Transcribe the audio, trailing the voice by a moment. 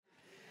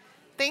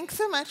Thanks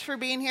so much for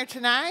being here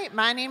tonight.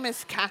 My name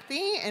is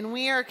Kathy, and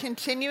we are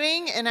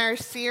continuing in our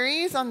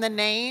series on the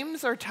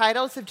names or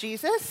titles of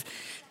Jesus.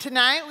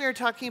 Tonight, we are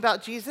talking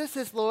about Jesus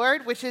as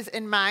Lord, which is,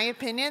 in my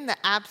opinion, the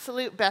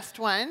absolute best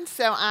one.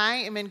 So I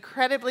am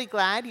incredibly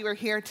glad you are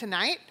here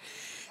tonight.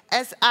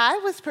 As I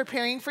was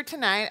preparing for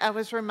tonight, I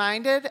was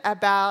reminded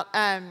about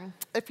a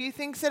few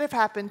things that have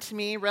happened to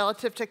me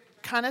relative to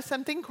kind of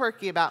something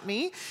quirky about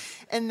me,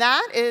 and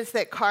that is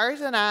that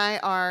cars and I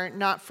are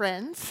not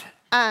friends.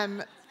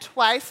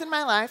 Twice in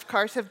my life,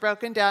 cars have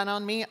broken down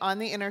on me on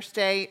the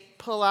interstate,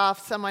 pull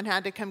off, someone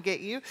had to come get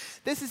you.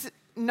 This is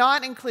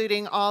not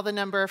including all the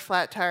number of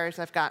flat tires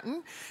I've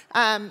gotten.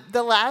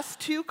 The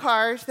last two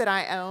cars that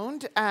I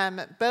owned,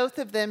 both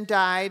of them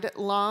died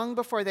long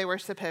before they were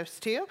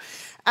supposed to.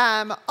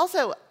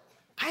 Also,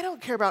 I don't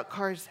care about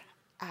cars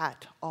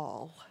at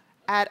all.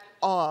 At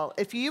all.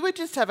 If you would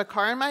just have a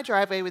car in my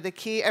driveway with a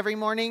key every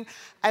morning,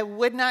 I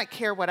would not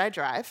care what I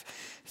drive.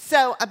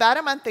 So about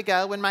a month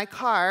ago, when my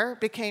car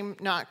became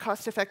not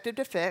cost-effective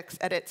to fix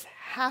at its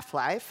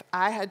half-life,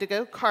 I had to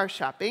go car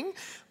shopping,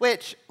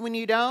 which when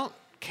you don't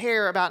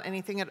care about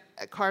anything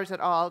at cars at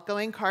all,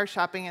 going car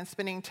shopping and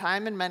spending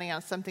time and money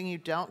on something you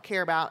don't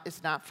care about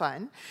is not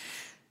fun.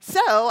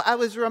 So I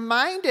was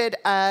reminded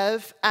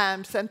of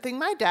something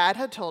my dad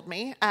had told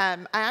me. I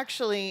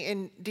actually,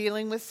 in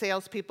dealing with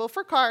salespeople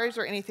for cars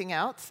or anything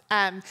else,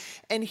 and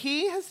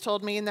he has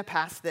told me in the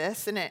past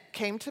this, and it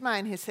came to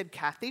mind. He said,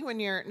 Kathy, when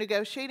you're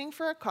negotiating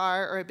for a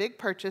car or a big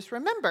purchase,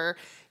 remember,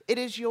 it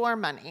is your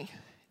money,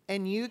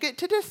 and you get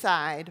to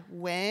decide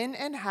when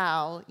and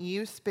how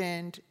you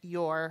spend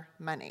your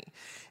money.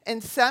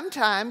 And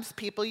sometimes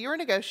people you're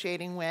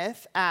negotiating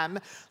with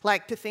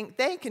like to think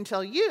they can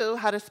tell you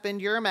how to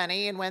spend your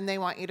money and when they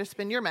want you to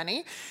spend your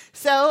money.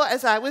 So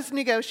as I was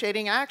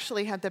negotiating, I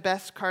actually had the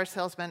best car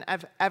salesman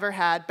I've ever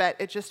had, but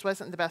it just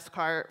wasn't the best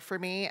car for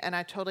me, and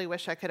I totally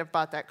wish I could have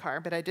bought that car,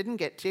 but I didn't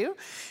get to.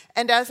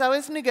 And as I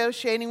was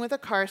negotiating with a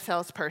car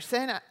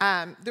salesperson,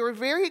 there were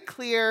very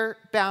clear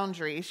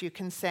boundaries, you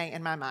can say,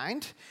 in my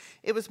mind.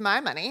 It was my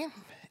money,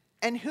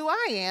 and who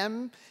I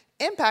am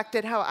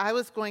impacted how I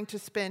was going to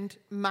spend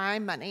my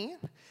money,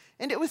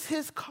 and it was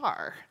his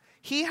car.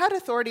 He had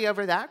authority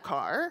over that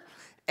car,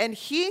 and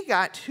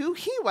who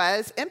he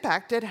was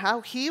impacted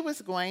how he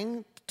was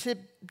going to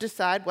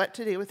decide what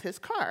to do with his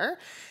car,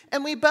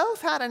 and we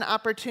both had an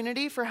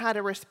opportunity for how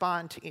to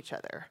respond to each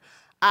other.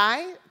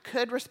 I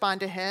could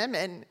respond to him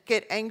and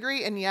get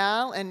angry and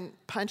yell and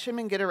punch him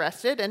and get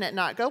arrested and it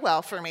not go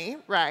well for me,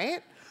 right?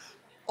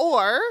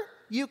 Or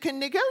you can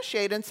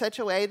negotiate in such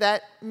a way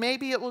that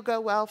maybe it will go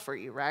well for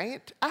you,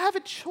 right? I have a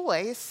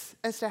choice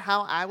as to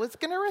how I was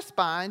going to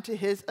respond to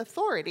his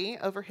authority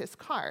over his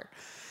car.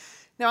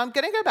 Now, I'm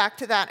going to go back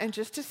to that in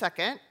just a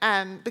second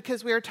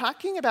because we are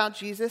talking about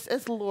Jesus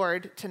as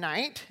Lord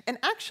tonight. And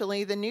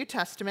actually, the New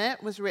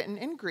Testament was written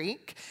in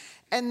Greek.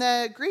 And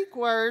the Greek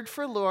word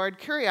for Lord,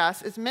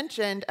 kurios, is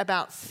mentioned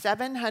about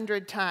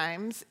 700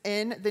 times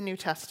in the New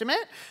Testament.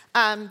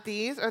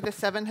 These are the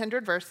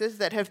 700 verses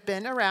that have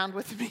been around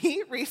with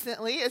me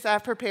recently as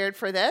I've prepared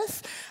for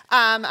this.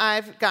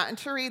 I've gotten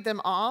to read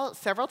them all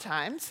several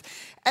times.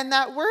 And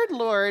that word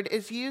Lord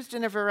is used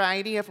in a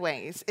variety of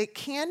ways. It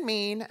can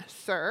mean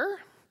sir.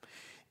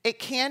 It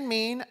can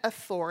mean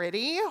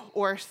authority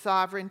or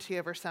sovereignty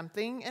over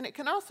something. And it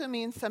can also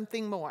mean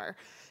something more.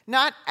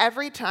 Not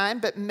every time,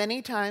 but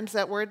many times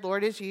that word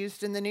Lord is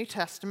used in the New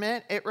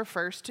Testament, it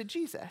refers to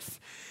Jesus.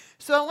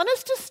 So I want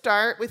us to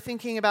start with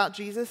thinking about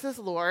Jesus as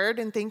Lord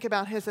and think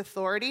about his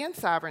authority and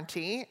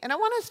sovereignty. And I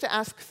want us to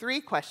ask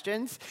three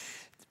questions,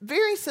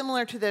 very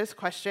similar to those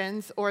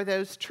questions or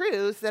those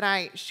truths that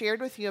I shared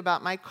with you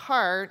about my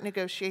car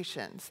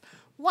negotiations.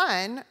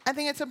 One, I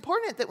think it's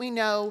important that we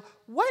know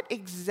what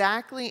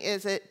exactly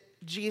is it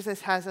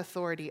Jesus has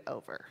authority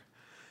over.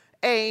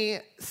 A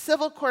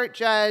civil court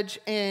judge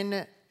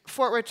in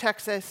Fort Worth,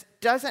 Texas,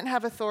 doesn't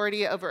have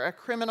authority over a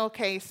criminal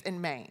case in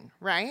Maine,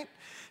 right?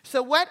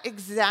 So what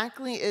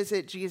exactly is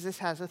it Jesus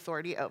has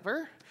authority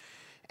over?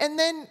 And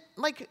then,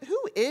 who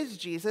is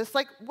Jesus?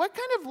 What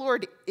kind of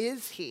Lord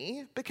is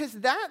he? Because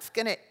that's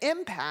going to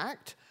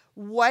impact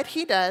what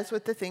he does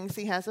with the things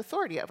he has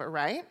authority over,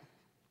 right?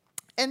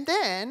 And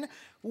then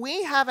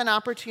we have an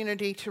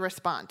opportunity to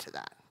respond to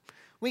that.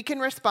 We can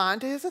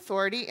respond to his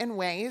authority in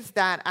ways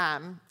that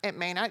it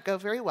may not go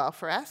very well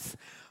for us,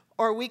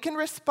 or we can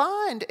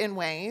respond in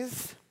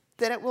ways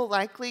that it will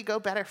likely go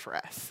better for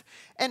us.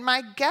 And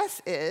my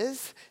guess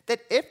is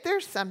that if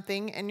there's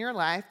something in your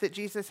life that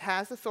Jesus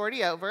has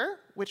authority over,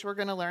 which we're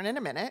going to learn in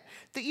a minute,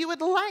 that you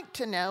would like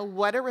to know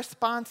what a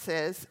response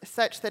is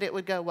such that it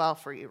would go well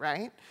for you,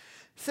 right?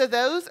 So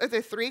those are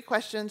the three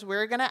questions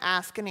we're going to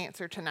ask and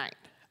answer tonight.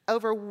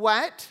 Over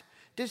what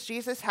does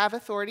Jesus have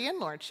authority and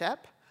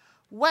lordship?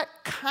 What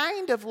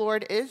kind of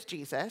Lord is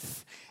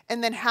Jesus?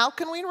 And then how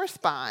can we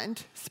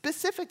respond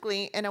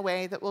specifically in a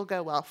way that will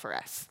go well for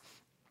us?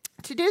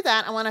 To do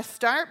that, I want to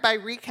start by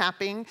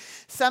recapping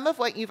some of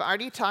what you've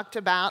already talked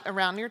about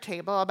around your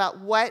table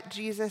about what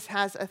Jesus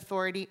has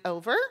authority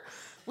over.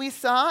 We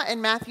saw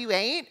in Matthew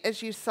 8,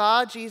 as you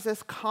saw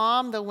Jesus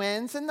calm the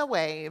winds and the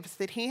waves,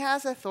 that he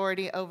has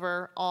authority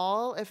over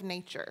all of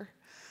nature.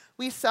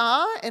 We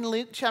saw in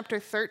Luke chapter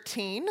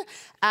 13,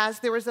 as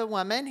there was a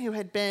woman who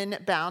had been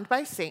bound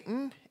by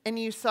Satan, and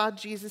you saw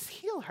Jesus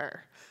heal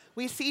her.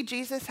 We see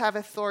Jesus have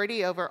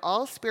authority over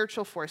all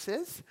spiritual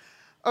forces,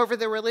 over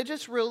the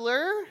religious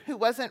ruler who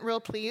wasn't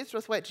real pleased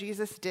with what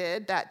Jesus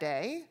did that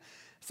day.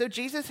 So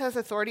Jesus has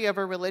authority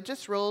over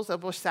religious rules,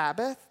 over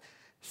Sabbath.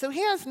 So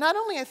he has not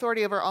only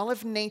authority over all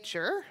of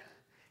nature,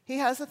 he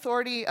has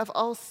authority of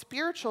all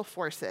spiritual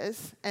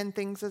forces and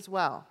things as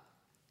well.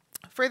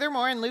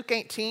 Furthermore, in Luke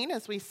 18,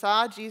 as we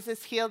saw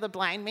Jesus heal the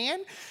blind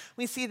man,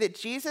 we see that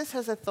Jesus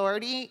has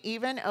authority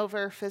even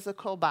over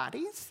physical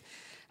bodies.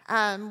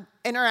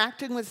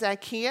 Interacting with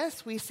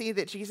Zacchaeus, we see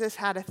that Jesus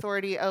had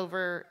authority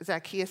over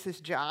Zacchaeus'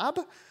 job,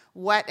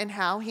 what and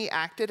how he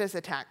acted as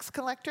a tax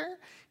collector.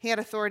 He had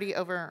authority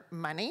over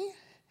money.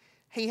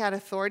 He had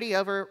authority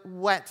over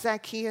what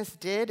Zacchaeus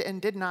did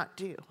and did not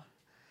do.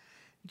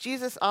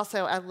 Jesus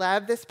also, I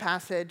love this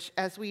passage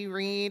as we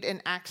read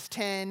in Acts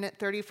 10,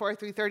 34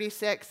 through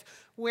 36,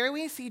 where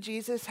we see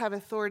Jesus have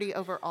authority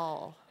over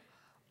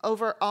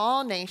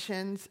all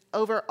nations,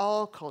 over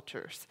all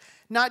cultures,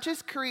 not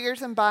just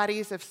careers and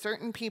bodies of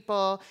certain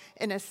people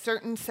in a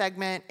certain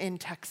segment in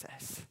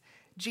Texas.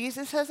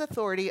 Jesus has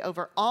authority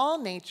over all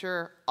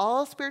nature,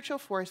 all spiritual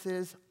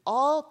forces,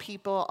 all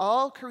people,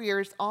 all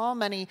careers, all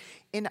money,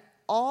 in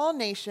all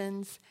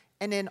nations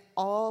and in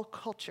all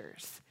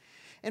cultures.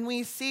 And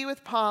we see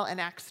with Paul in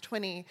Acts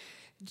 20,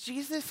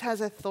 Jesus has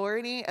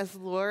authority as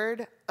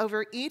Lord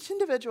over each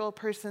individual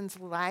person's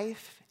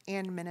life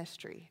and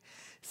ministry.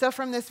 So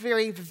from this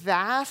very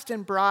vast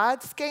and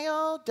broad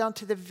scale down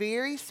to the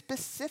very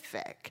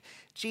specific,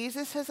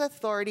 Jesus has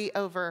authority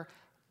over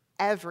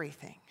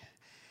everything.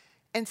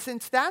 And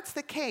since that's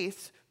the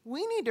case,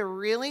 we need to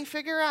really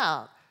figure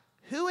out,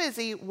 who is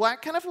he,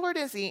 what kind of Lord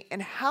is he,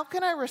 and how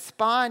can I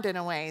respond in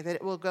a way that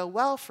it will go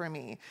well for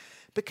me?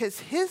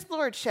 Because his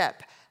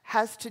lordship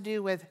has to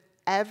do with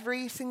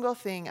every single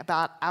thing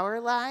about our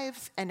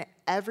lives and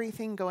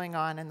everything going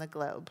on in the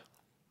globe.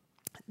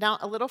 Now,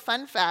 a little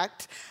fun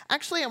fact.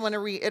 Actually, I want to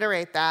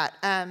reiterate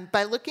that.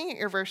 By looking at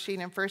your verse sheet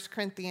in 1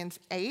 Corinthians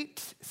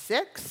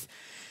 8:6,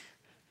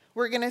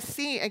 we're going to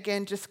see,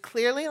 again, just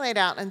clearly laid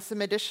out in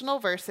some additional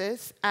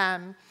verses,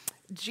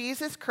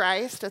 Jesus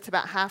Christ, that's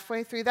about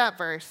halfway through that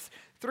verse,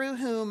 through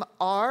whom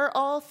are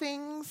all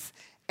things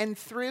and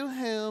through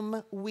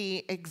whom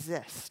we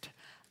exist.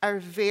 Our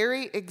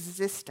very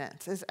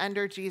existence is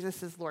under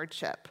Jesus'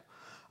 lordship.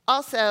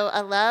 Also,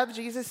 I love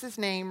Jesus'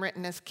 name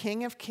written as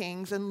King of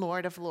Kings and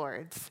Lord of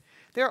Lords.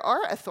 There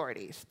are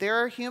authorities. There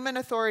are human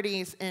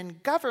authorities in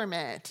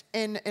government,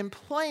 in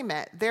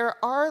employment. There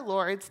are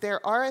lords,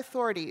 there are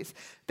authorities,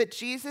 but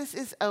Jesus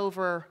is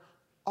over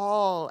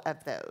all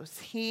of those.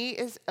 He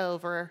is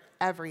over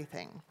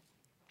everything.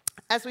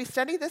 As we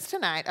study this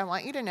tonight, I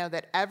want you to know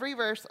that every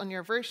verse on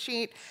your verse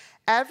sheet,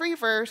 every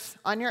verse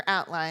on your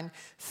outline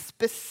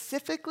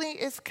specifically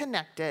is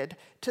connected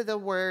to the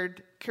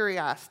word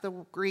kurios, the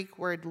Greek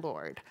word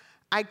Lord.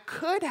 I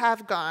could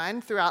have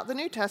gone throughout the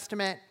New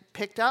Testament,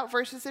 picked out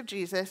verses of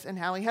Jesus and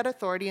how he had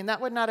authority, and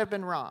that would not have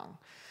been wrong.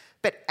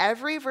 But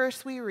every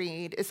verse we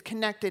read is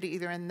connected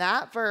either in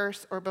that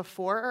verse or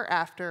before or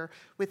after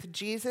with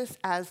Jesus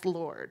as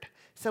Lord.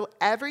 So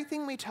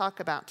everything we talk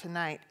about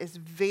tonight is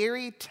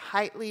very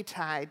tightly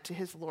tied to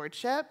his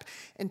lordship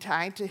and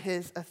tied to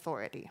his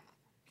authority.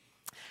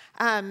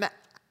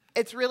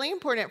 It's really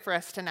important for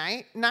us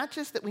tonight, not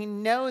just that we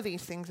know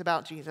these things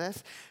about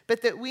Jesus,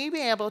 but that we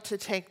be able to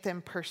take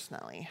them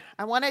personally.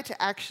 I want it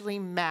to actually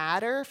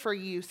matter for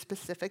you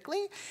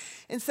specifically.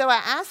 And so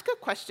I asked a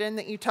question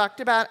that you talked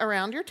about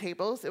around your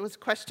tables. It was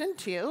question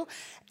 2.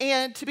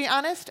 And to be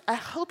honest, I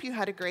hope you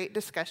had a great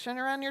discussion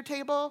around your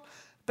table,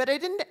 but I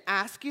didn't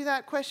ask you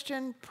that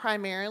question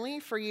primarily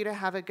for you to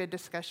have a good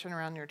discussion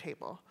around your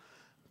table.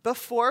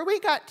 Before we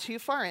got too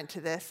far into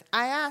this,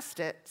 I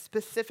asked it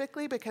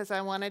specifically because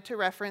I wanted to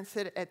reference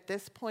it at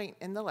this point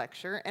in the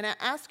lecture. And I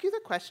ask you the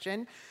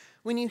question,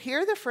 when you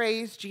hear the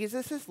phrase,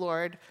 Jesus is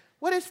Lord,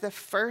 what is the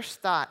first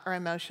thought or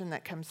emotion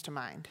that comes to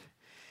mind?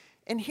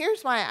 And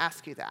here's why I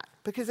ask you that.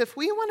 Because if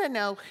we want to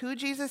know who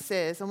Jesus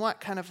is and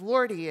what kind of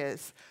Lord he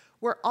is,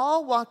 we're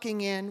all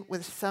walking in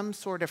with some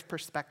sort of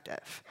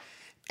perspective.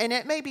 And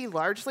it may be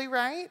largely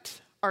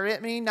right, or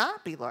it may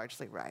not be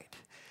largely right.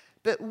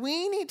 But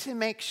we need to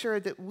make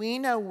sure that we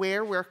know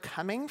where we're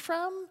coming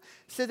from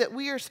so that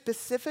we are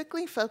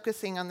specifically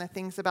focusing on the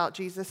things about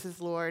Jesus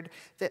as Lord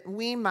that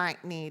we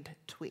might need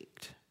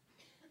tweaked.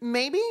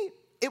 Maybe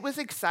it was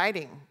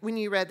exciting when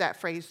you read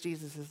that phrase,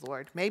 Jesus is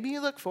Lord. Maybe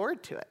you look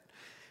forward to it.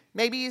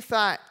 Maybe you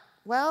thought,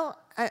 well,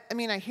 I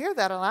hear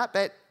that a lot,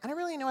 but I don't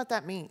really know what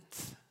that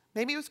means.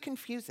 Maybe it was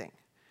confusing.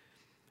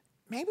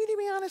 Maybe, to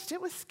be honest, it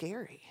was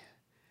scary.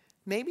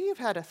 Maybe you've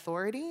had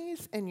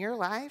authorities in your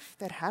life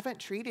that haven't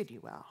treated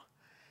you well.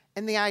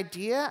 And the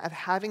idea of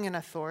having an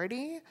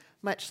authority,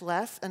 much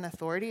less an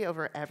authority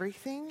over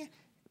everything,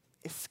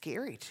 is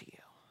scary to you.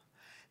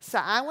 So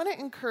I want to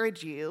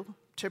encourage you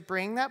to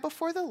bring that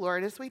before the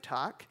Lord as we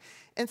talk,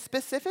 and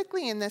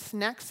specifically in this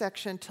next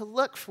section to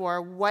look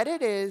for what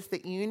it is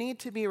that you need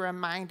to be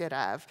reminded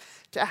of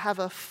to have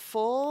a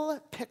full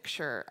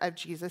picture of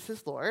Jesus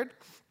as Lord.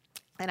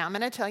 And I'm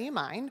going to tell you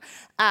mine,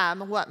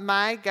 what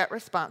my gut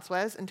response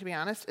was. And to be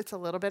honest, it's a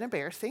little bit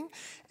embarrassing.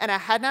 And I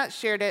had not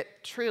shared it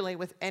truly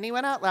with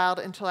anyone out loud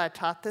until I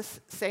taught this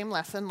same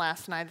lesson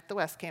last night at the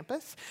West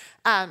Campus.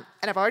 And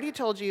I've already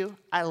told you,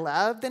 I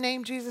love the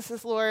name Jesus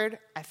is Lord.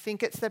 I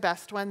think it's the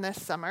best one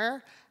this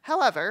summer.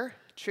 However,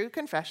 true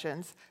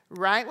confessions,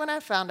 right when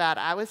I found out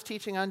I was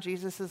teaching on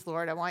Jesus is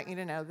Lord, I want you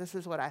to know this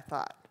is what I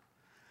thought.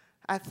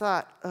 I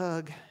thought,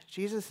 ugh,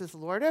 Jesus is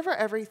Lord over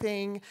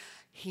everything.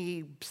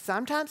 He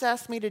sometimes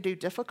asks me to do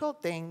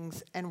difficult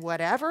things, and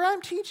whatever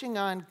I'm teaching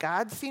on,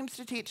 God seems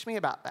to teach me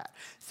about that.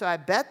 So I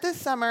bet this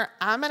summer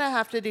I'm going to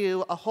have to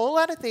do a whole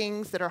lot of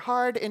things that are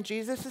hard and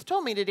Jesus has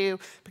told me to do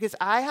because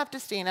I have to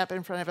stand up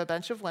in front of a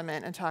bunch of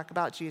women and talk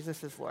about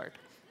Jesus as Lord.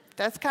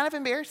 That's kind of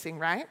embarrassing,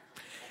 right?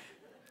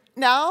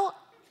 Now,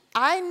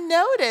 I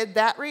noted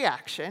that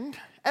reaction.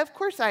 Of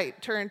course, I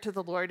turned to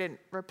the Lord and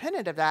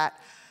repented of that.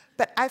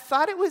 But I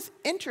thought it was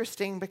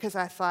interesting because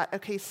I thought,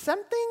 okay,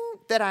 something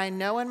that I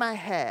know in my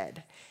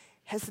head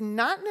has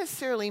not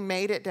necessarily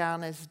made it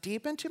down as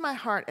deep into my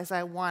heart as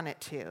I want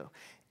it to,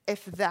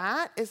 if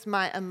that is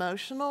my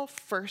emotional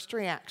first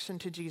reaction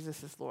to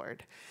Jesus as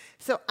Lord.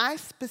 So I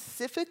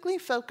specifically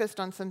focused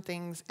on some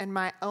things in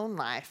my own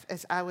life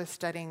as I was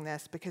studying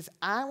this because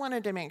I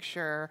wanted to make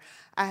sure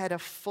I had a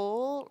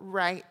full,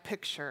 right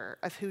picture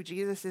of who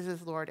Jesus is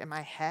as Lord in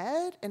my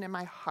head and in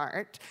my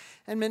heart.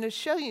 I'm going to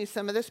show you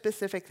some of the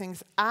specific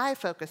things I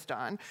focused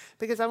on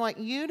because I want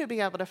you to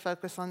be able to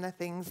focus on the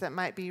things that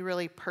might be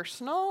really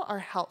personal or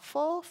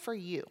helpful for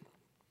you.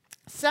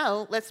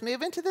 So let's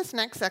move into this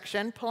next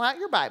section. Pull out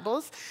your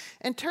Bibles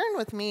and turn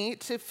with me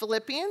to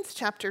Philippians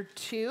chapter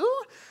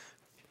 2.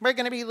 We're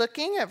going to be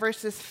looking at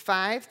verses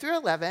 5 through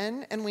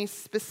 11, and we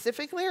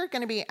specifically are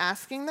going to be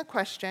asking the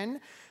question,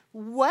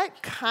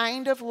 what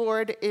kind of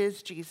Lord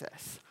is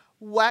Jesus?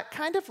 What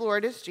kind of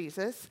Lord is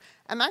Jesus?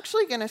 I'm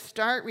actually going to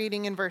start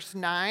reading in verse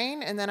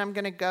 9, and then I'm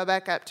going to go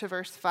back up to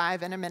verse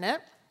 5 in a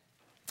minute.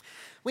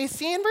 We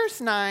see in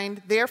verse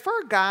 9,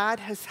 therefore God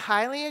has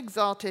highly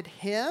exalted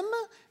him,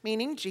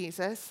 meaning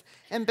Jesus,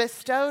 and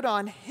bestowed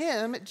on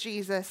him,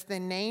 Jesus, the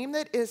name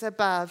that is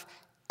above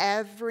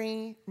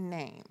every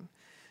name,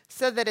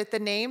 so that at the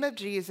name of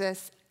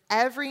Jesus,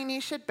 every knee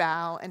should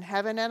bow in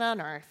heaven and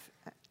on earth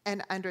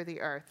and under the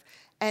earth,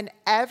 and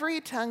every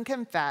tongue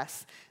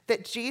confess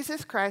that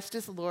Jesus Christ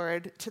is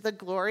Lord to the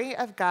glory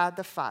of God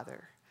the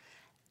Father.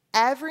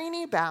 Every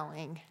knee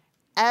bowing,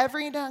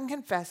 every tongue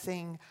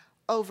confessing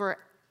over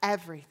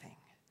everything.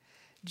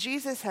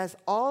 Jesus has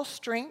all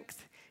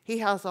strength. He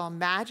has all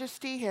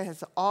majesty. He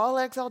has all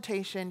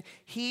exaltation.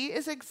 He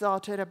is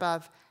exalted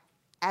above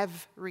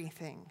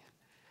everything.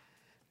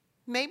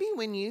 Maybe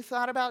when you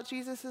thought about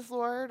Jesus as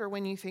Lord, or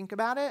when you think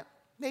about it,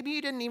 maybe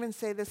you didn't even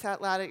say this out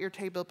loud at your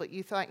table, but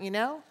you thought,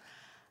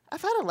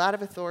 I've had a lot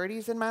of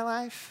authorities in my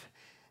life,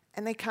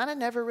 and they kind of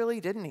never really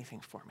did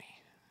anything for me.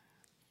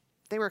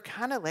 They were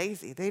kind of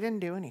lazy. They didn't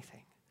do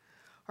anything.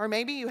 Or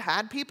maybe you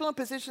had people in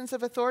positions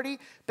of authority,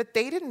 but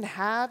they didn't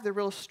have the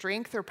real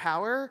strength or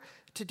power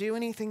to do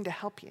anything to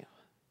help you.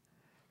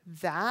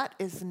 That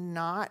is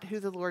not who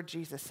the Lord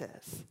Jesus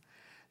is.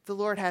 The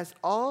Lord has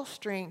all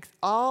strength,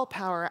 all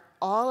power,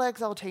 all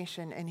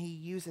exaltation, and he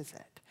uses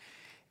it.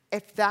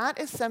 If that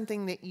is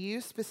something that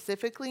you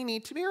specifically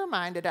need to be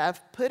reminded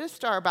of, put a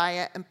star by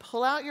it and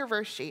pull out your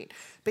verse sheet.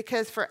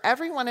 Because for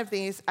every one of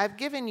these, I've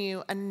given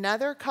you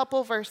another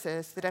couple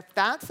verses that if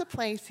that's a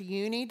place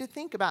you need to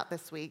think about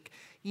this week,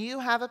 you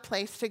have a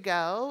place to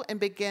go and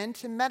begin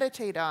to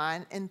meditate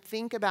on and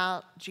think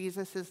about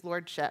Jesus'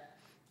 lordship.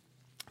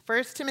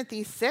 1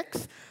 Timothy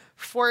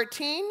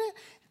 6:14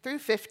 through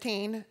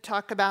 15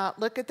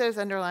 look at those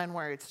underlined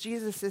words.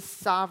 Jesus is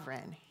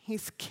sovereign.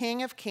 He's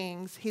King of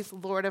kings. He's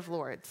Lord of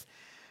lords.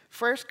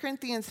 1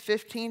 Corinthians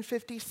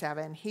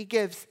 15:57, he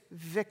gives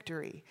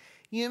victory.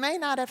 You may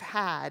not have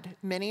had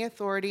many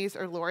authorities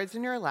or lords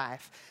in your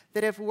life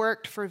that have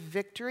worked for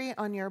victory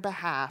on your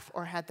behalf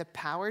or had the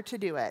power to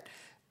do it,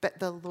 but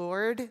the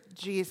Lord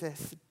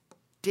Jesus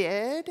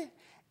did,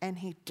 and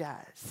he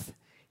does.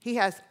 He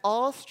has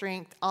all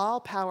strength, all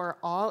power,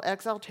 all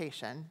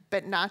exaltation,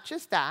 but not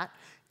just that.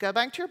 Go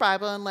back to your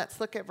Bible and let's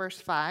look at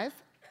verse 5.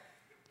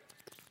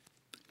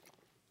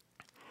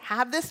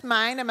 Have this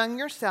mind among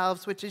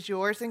yourselves, which is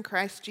yours in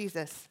Christ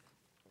Jesus,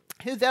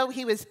 who though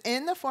he was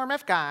in the form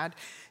of God,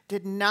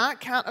 did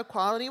not count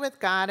equality with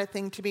God a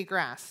thing to be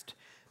grasped,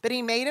 but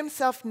he made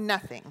himself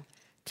nothing,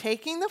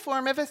 taking the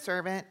form of a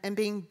servant and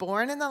being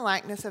born in the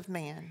likeness of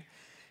men.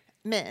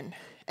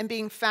 And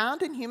being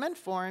found in human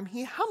form,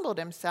 he humbled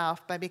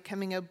himself by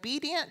becoming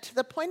obedient to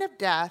the point of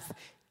death,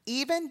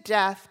 even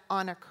death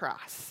on a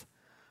cross.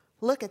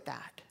 Look at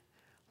that.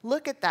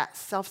 Look at that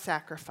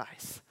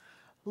self-sacrifice.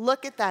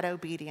 Look at that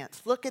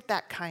obedience. Look at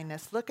that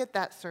kindness. Look at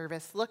that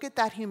service. Look at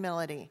that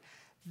humility.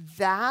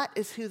 That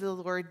is who the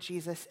Lord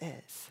Jesus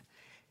is.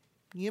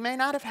 You may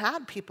not have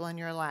had people in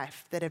your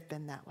life that have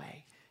been that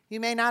way. You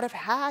may not have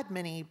had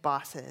many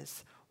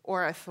bosses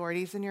or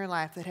authorities in your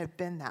life that have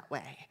been that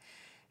way.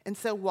 And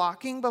so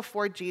walking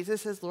before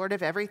Jesus as Lord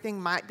of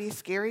everything might be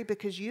scary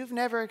because you've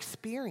never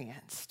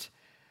experienced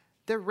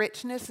the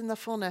richness and the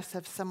fullness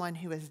of someone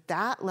who is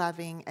that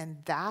loving and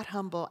that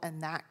humble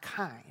and that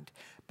kind.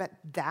 But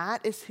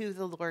that is who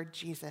the Lord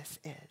Jesus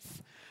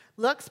is.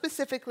 Look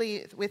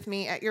specifically with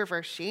me at your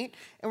verse sheet,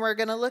 and we're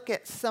going to look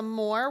at some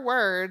more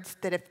words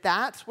that if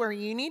that's where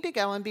you need to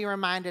go and be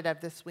reminded of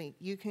this week,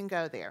 you can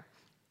go there.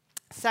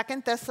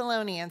 2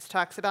 Thessalonians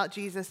talks about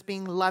Jesus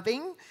being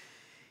loving.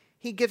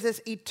 He gives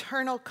us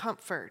eternal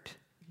comfort,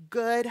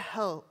 good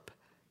hope,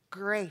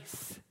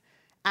 grace.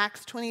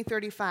 Acts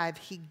 20:35,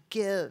 he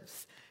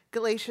gives.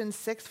 Galatians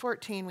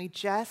 6:14, we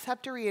just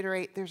have to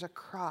reiterate there's a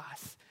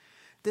cross.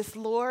 This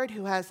Lord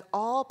who has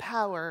all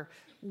power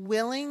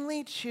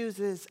willingly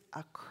chooses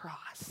a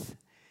cross.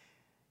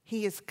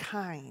 He is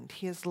kind,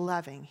 he is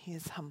loving, he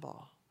is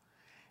humble.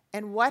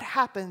 And what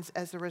happens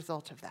as a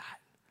result of that?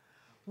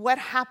 What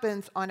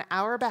happens on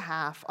our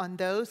behalf, on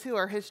those who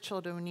are his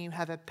children, when you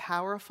have a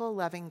powerful,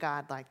 loving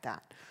God like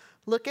that?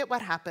 Look at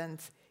what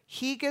happens.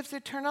 He gives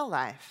eternal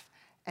life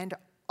and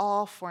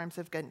all forms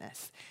of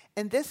goodness.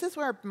 And this is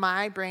where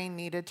my brain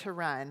needed to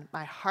run,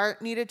 my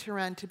heart needed to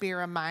run to be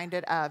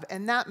reminded of,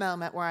 in that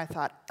moment where I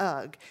thought,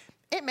 ugh,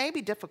 it may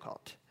be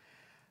difficult,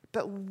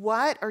 but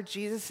what are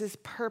Jesus'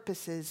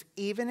 purposes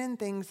even in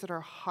things that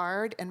are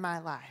hard in my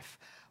life?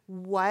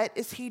 What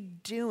is he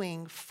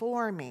doing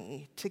for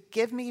me to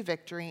give me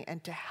victory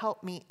and to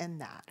help me in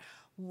that?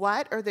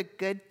 What are the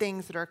good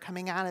things that are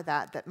coming out of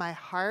that my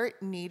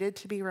heart needed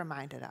to be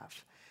reminded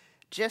of?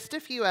 Just a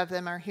few of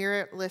them are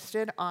here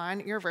listed on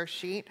your verse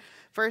sheet.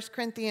 1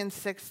 Corinthians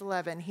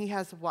 6:11, he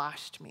has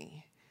washed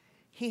me.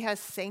 He has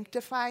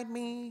sanctified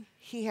me.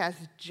 He has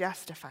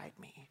justified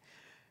me.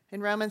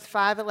 In Romans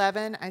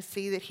 5:11, I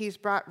see that he's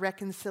brought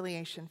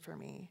reconciliation for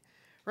me.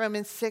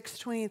 Romans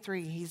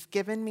 6:23, he's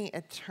given me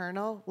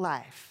eternal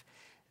life.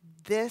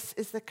 This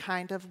is the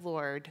kind of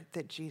Lord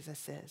that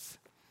Jesus is.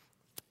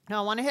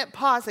 Now, I want to hit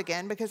pause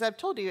again because I've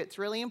told you it's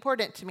really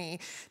important to me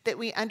that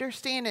we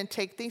understand and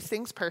take these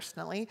things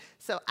personally.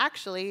 So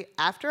actually,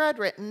 after I'd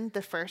written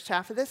the first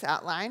half of this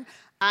outline,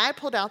 I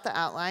pulled out the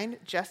outline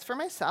just for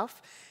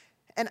myself,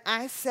 and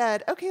I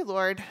said, okay,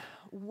 Lord,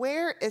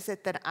 where is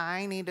it that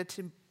I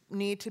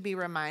need to be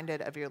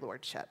reminded of your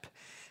lordship?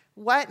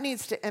 What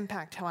needs to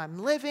impact how I'm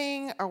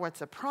living, or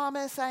what's a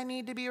promise I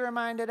need to be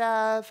reminded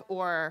of,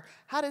 or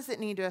how does it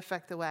need to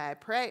affect the way I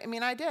pray?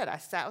 I did. I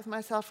sat with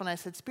myself and I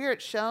said,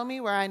 Spirit, show me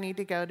where I need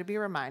to go to be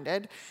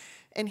reminded.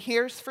 And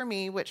here's for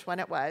me which one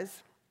it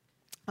was.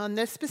 On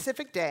this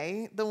specific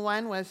day, the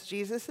one was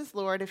Jesus is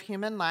Lord of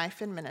human life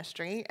and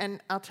ministry,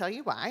 and I'll tell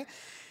you why.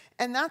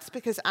 And that's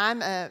because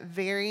I'm a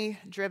very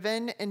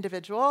driven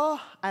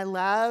individual. I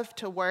love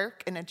to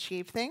work and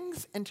achieve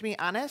things. And to be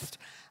honest,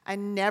 I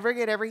never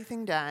get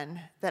everything done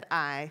that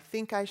I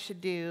think I should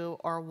do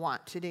or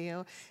want to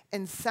do.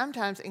 And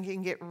sometimes it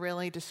can get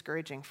really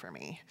discouraging for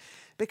me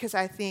because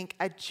I think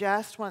I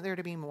just want there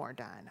to be more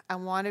done. I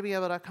want to be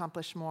able to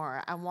accomplish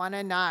more. I want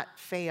to not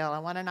fail. I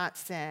want to not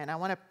sin. I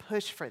want to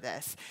push for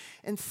this.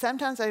 And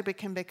sometimes I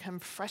can become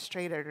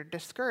frustrated or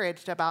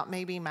discouraged about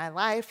maybe my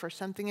life or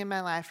something in my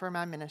life or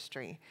my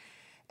ministry.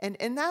 And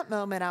in that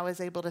moment, I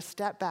was able to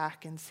step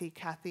back and see,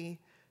 Kathy,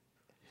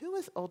 who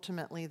is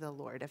ultimately the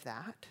Lord of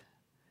that?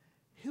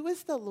 Who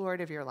is the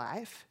Lord of your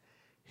life?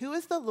 Who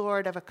is the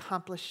Lord of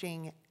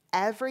accomplishing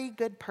every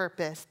good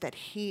purpose that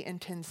he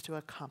intends to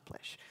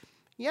accomplish?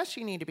 Yes,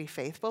 you need to be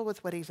faithful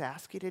with what he's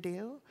asked you to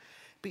do,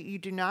 but you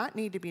do not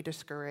need to be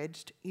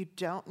discouraged. You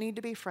don't need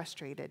to be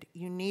frustrated.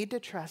 You need to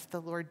trust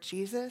the Lord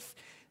Jesus,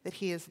 that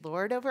he is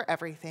Lord over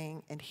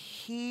everything, and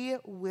he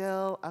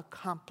will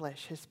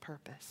accomplish his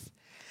purpose.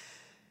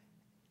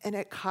 And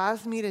it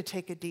caused me to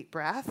take a deep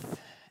breath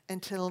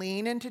and to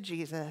lean into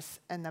Jesus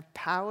and the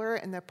power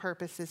and the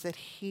purposes that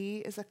he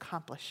is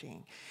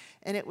accomplishing.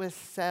 And it was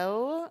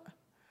so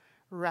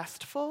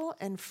restful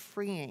and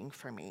freeing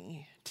for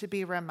me to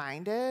be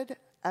reminded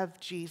of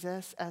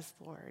Jesus as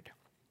Lord.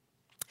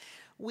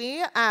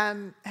 We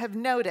have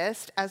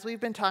noticed, as we've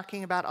been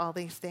talking about all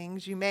these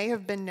things, you may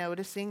have been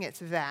noticing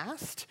it's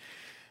vast.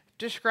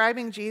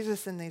 Describing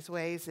Jesus in these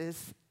ways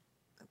is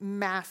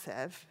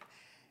massive.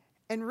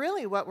 And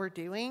really what we're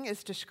doing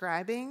is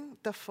describing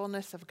the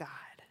fullness of God.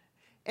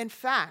 In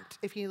fact,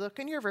 if you look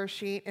in your verse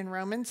sheet in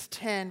Romans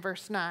 10,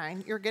 verse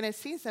 9, you're going to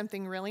see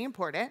something really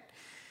important.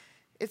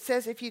 It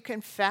says, if you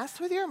confess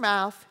with your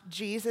mouth,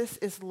 Jesus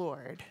is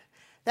Lord.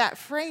 That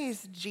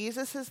phrase,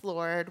 Jesus is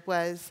Lord,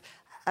 was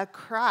a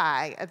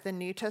cry of the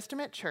New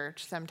Testament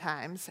church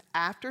sometimes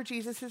after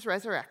Jesus'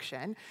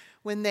 resurrection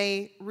when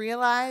they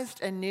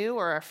realized anew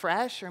or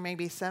afresh, or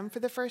maybe some for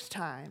the first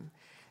time,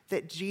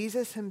 that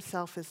Jesus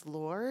himself is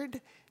Lord.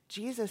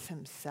 Jesus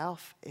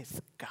himself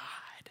is God.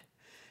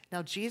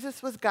 Now,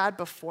 Jesus was God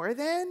before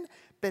then,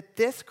 but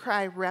this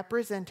cry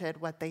represented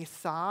what they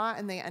saw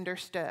and they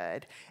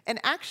understood. And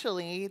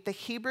actually, in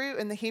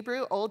the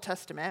Hebrew Old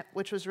Testament,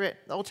 the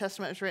Old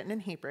Testament was written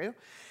in Hebrew,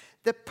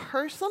 the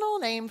personal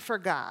name for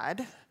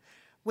God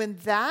When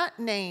that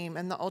name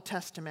in the Old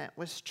Testament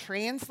was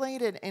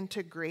translated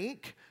into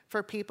Greek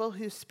for people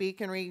who speak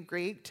and read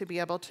Greek to be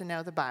able to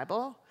know the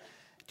Bible,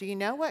 do you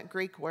know what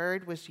Greek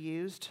word was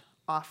used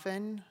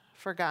often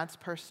for God's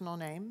personal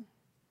name?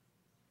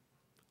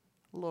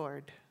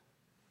 Lord.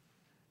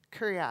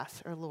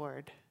 Kurios, or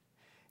Lord.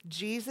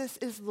 Jesus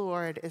is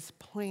Lord is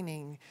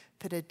pointing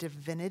to the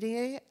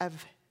divinity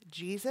of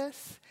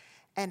Jesus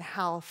and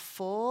how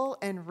full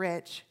and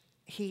rich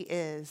he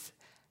is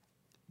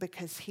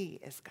because he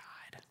is God.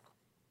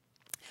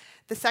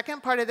 The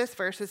second part of this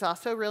verse is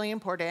also really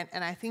important,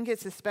 and I think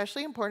it's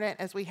especially important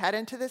as we head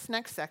into this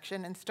next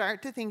section and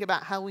start to think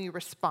about how we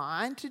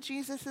respond to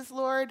Jesus as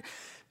Lord,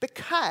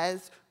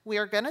 because we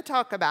are going to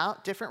talk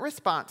about different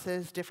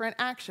responses, different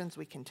actions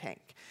we can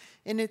take.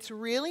 And it's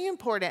really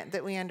important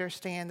that we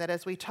understand that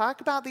as we talk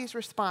about these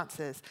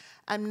responses,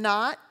 I'm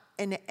not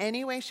in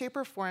any way, shape,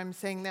 or form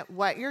saying that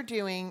what you're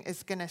doing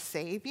is going to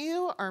save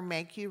you or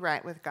make you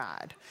right with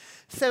God.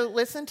 So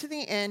listen to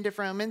the end of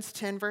Romans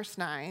 10, verse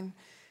 9.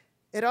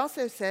 It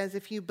also says,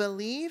 if you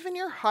believe in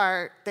your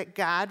heart that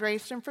God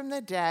raised him from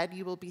the dead,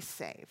 you will be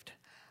saved.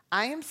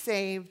 I am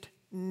saved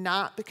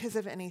not because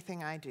of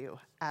anything I do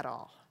at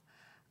all.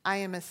 I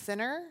am a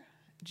sinner.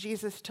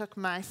 Jesus took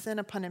my sin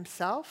upon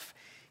himself.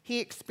 He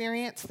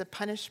experienced the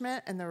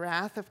punishment and the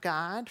wrath of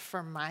God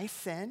for my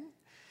sin.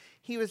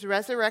 He was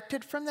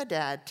resurrected from the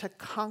dead to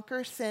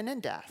conquer sin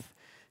and death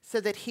so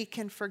that he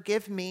can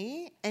forgive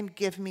me and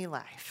give me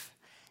life.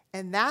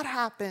 And that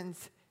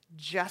happens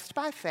just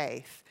by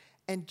faith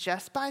and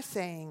just by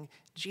saying,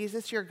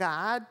 Jesus, you're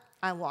God,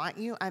 I want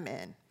you, I'm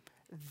in.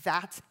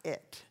 That's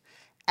it.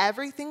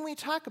 Everything we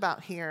talk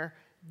about here,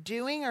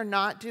 doing or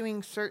not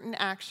doing certain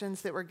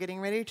actions that we're getting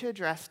ready to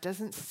address,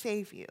 doesn't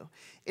save you.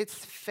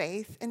 It's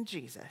faith in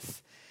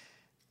Jesus.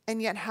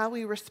 And yet how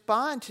we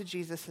respond to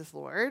Jesus as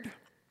Lord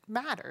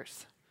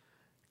matters.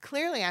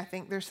 Clearly, I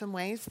think there's some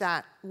ways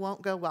that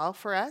won't go well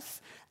for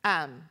us.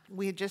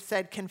 We just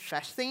said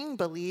confessing,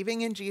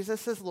 believing in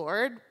Jesus as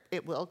Lord,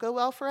 it will go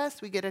well for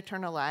us. We get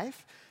eternal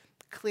life.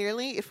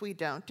 Clearly, if we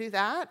don't do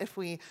that, if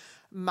we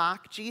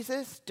mock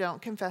Jesus, don't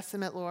confess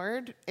him as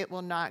Lord, it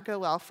will not go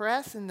well for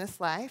us in this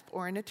life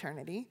or in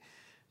eternity.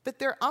 But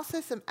there are also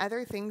some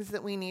other things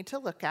that we need to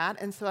look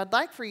at. And so I'd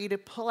like for you to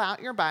pull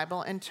out your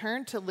Bible and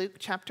turn to Luke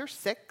chapter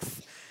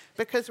 6,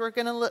 because we're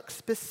going to look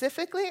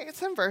specifically at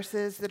some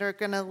verses that are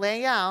going to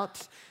lay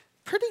out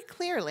pretty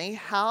clearly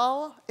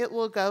how it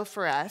will go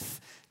for us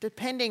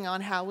depending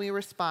on how we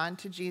respond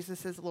to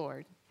Jesus as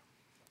Lord.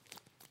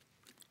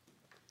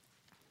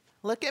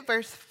 Look at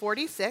verse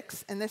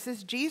 46, and this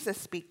is Jesus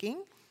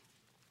speaking.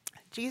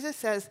 Jesus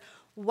says,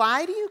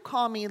 "Why do you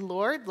call me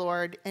Lord,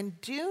 Lord,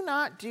 and do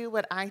not do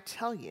what I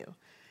tell you?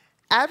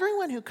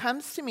 Everyone who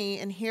comes to me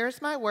and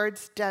hears my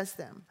words does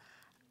them.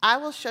 I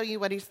will show you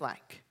what he's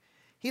like.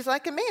 He's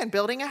like a man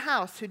building a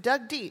house who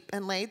dug deep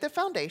and laid the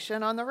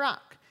foundation on the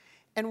rock.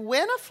 And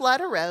when a flood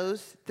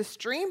arose, the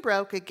stream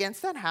broke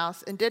against that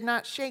house and did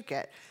not shake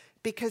it,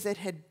 because it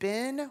had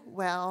been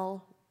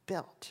well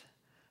built."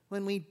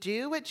 When we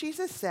do what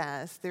Jesus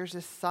says, there's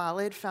a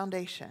solid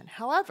foundation.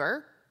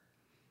 However,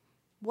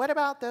 what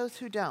about those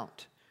who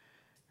don't?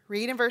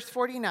 Read in verse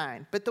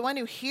 49. "But the one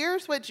who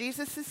hears what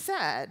Jesus has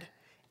said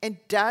and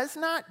does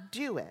not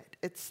do it,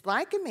 it's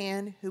like a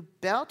man who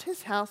built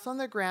his house on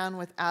the ground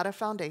without a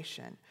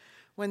foundation.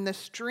 When the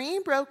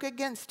stream broke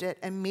against it,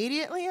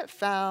 immediately it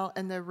fell,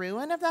 and the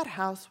ruin of that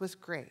house was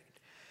great."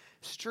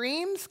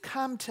 Streams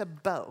come to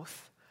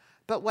both,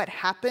 but what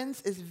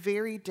happens is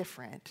very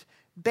different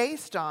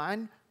based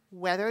on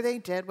whether they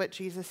did what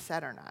Jesus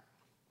said or not.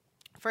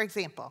 For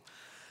example,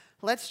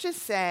 let's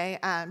just say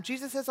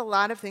Jesus has a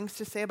lot of things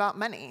to say about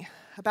money,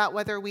 about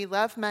whether we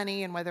love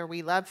money and whether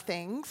we love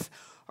things,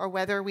 or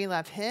whether we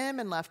love him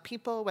and love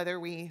people,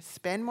 whether we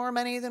spend more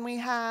money than we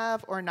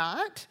have or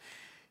not.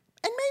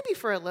 And maybe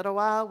for a little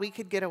while we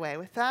could get away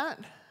with that,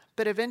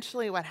 but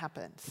eventually what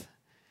happens?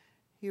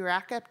 You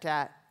rack up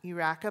debt, you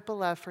rack up a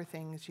love for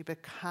things, you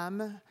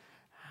become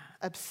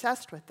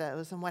obsessed with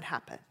those, and what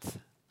happens?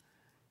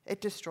 It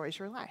destroys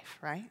your life,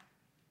 right?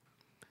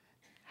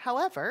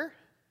 However,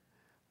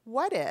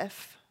 what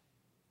if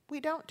we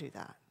don't do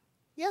that?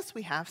 Yes,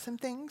 we have some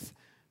things,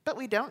 but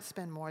we don't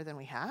spend more than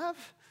we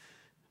have.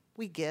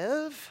 We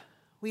give.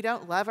 We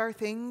don't love our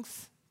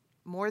things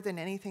more than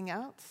anything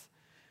else.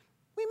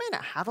 We may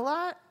not have a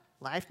lot.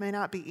 Life may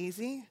not be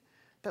easy,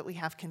 but we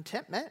have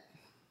contentment.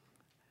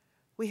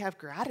 We have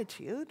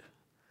gratitude.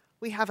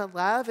 We have a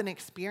love and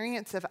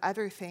experience of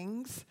other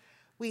things.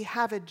 We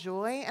have a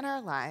joy in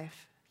our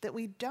life that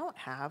we don't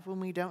have when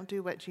we don't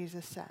do what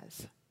Jesus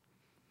says.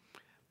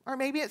 Or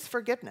maybe it's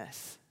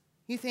forgiveness.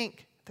 You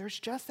think, there's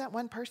just that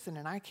one person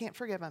and I can't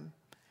forgive him.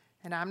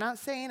 And I'm not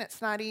saying it's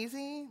not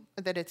easy,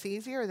 that it's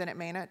easy, or that it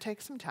may not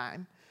take some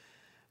time.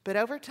 But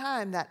over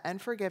time, that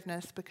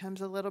unforgiveness becomes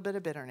a little bit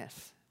of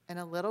bitterness. And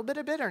a little bit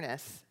of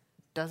bitterness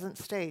doesn't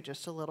stay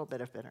just a little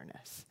bit of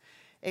bitterness.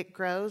 It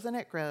grows and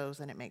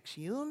it makes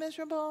you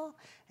miserable,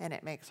 and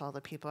it makes all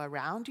the people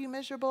around you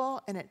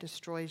miserable, and it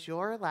destroys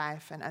your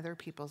life and other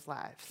people's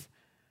lives.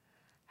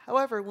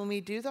 However, when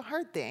we do the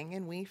hard thing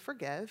and we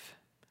forgive,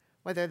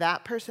 whether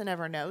that person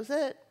ever knows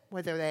it,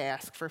 whether they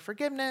ask for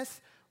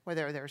forgiveness,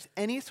 whether there's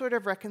any sort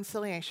of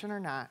reconciliation or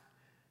not,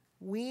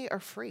 we are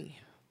free.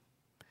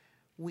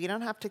 We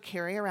don't have to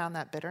carry around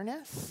that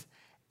bitterness,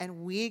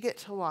 and we get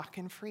to walk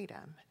in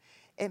freedom.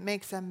 It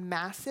makes a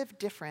massive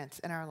difference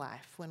in our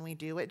life when we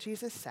do what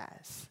Jesus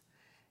says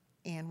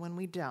and when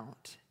we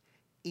don't,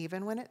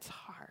 even when it's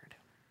hard.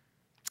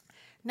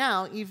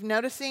 Now, you've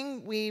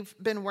noticing we've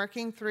been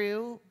working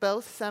through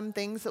both some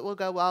things that will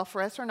go well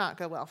for us or not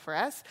go well for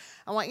us.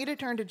 I want you to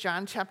turn to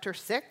John chapter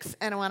 6,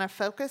 and I want to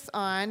focus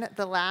on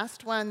the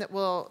last one that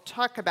we'll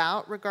talk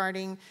about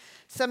regarding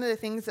some of the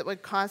things that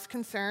would cause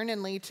concern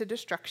and lead to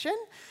destruction.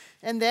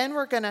 And then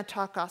we're going to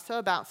talk also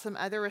about some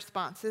other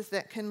responses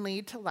that can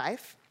lead to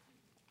life.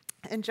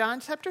 In John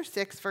chapter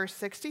 6, verse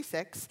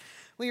 66,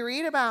 we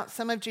read about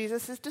some of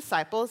Jesus'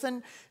 disciples,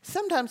 and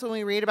sometimes when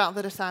we read about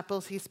the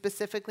disciples, he's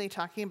specifically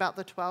talking about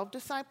the 12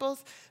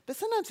 disciples, but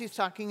sometimes he's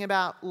talking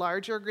about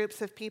larger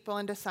groups of people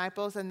and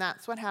disciples, and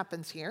that's what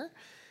happens here.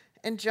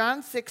 In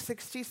John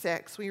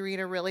 6:66, we read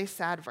a really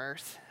sad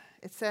verse.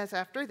 It says,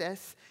 after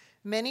this,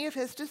 many of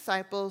his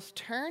disciples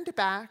turned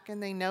back,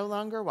 and they no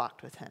longer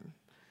walked with him.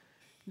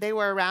 They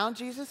were around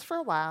Jesus for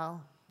a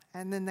while,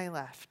 and then they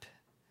left.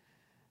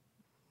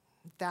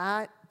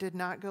 That did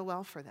not go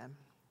well for them.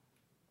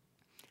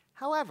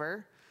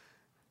 However,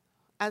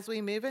 as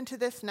we move into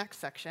this next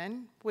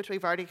section, which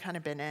we've already kind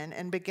of been in,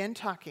 and begin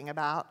talking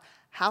about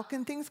how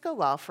can things go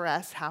well for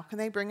us, how can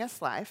they bring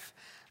us life,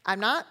 I'm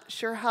not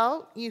sure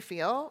how you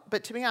feel,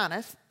 but to be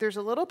honest, there's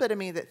a little bit of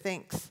me that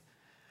thinks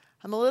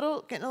I'm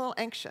getting a little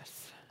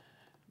anxious,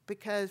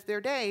 because there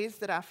are days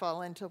that I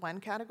fall into one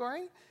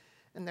category,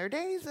 and there are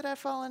days that I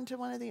fall into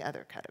one of the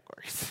other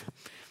categories.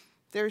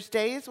 There's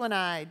days when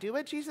I do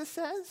what Jesus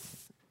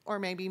says, or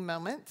maybe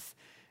moments,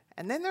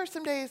 and then there's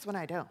some days when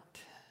I don't.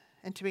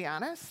 And to be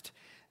honest,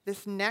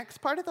 this next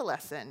part of the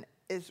lesson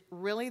is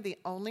really the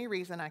only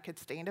reason I could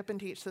stand up and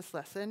teach this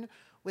lesson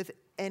with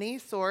any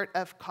sort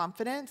of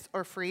confidence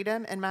or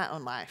freedom in my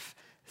own life.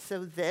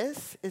 So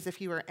this is,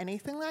 if you are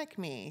anything like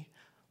me,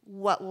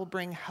 what will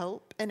bring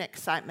hope and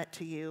excitement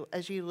to you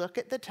as you look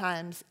at the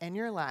times in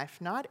your life,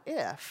 not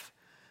if,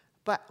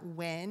 but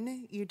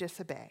when you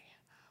disobey.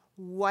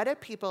 What do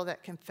people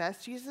that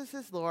confess Jesus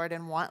as Lord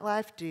and want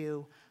life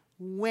do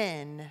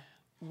when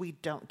we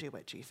don't do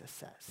what Jesus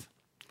says?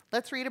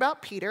 Let's read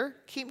about Peter.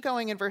 Keep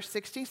going in verse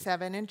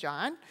 67 in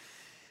John.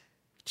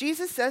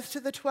 Jesus says to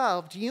the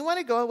 12, do you want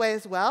to go away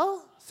as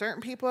well?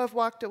 Certain people have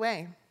walked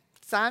away.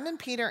 Simon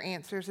Peter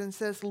answers and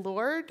says,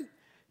 Lord,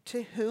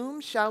 to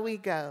whom shall we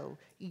go?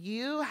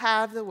 You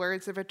have the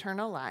words of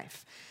eternal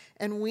life,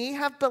 and we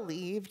have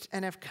believed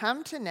and have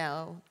come to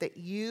know that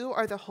you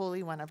are the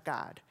Holy One of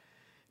God.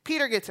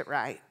 Peter gets it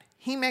right.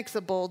 He makes a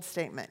bold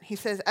statement. He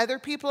says, other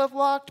people have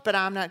walked, but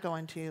I'm not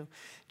going to.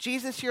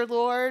 Jesus, your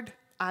Lord,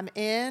 I'm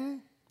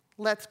in.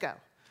 Let's go.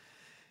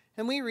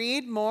 And we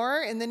read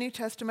more in the New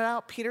Testament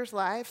about Peter's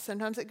life.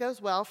 Sometimes it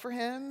goes well for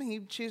him.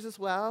 He chooses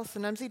well.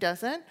 Sometimes he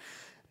doesn't.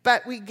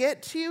 But we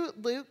get to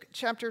Luke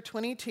chapter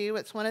 22.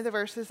 It's one of the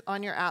verses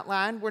on your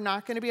outline. We're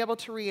not going to be able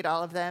to read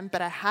all of them,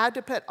 but I had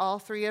to put all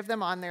three of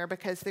them on there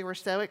because they were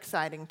so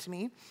exciting to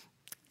me.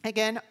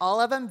 Again, all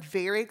of them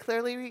very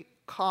clearly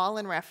call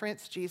and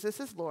reference Jesus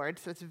as Lord,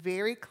 so it's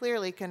very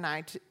clearly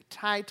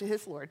tied to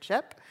his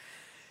lordship.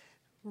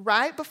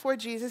 Right before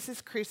Jesus is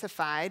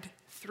crucified,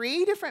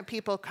 3 different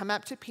people come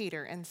up to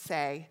Peter and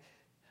say,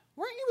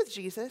 weren't you with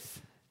Jesus?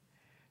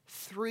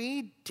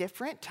 3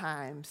 different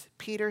times,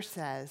 Peter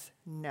says,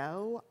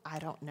 no, I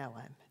don't know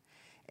him.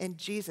 And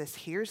Jesus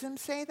hears him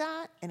say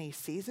that, and he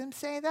sees him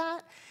say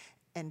that,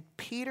 and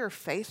Peter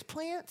face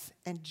plants,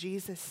 and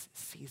Jesus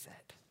sees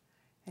it.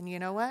 And you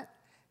know what?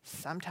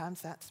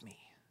 Sometimes that's me.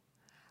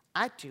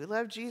 I do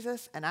love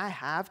Jesus, and I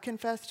have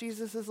confessed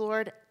Jesus as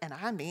Lord, and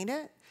I mean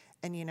it.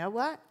 And you know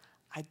what?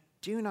 I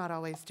do not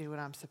always do what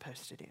I'm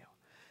supposed to do.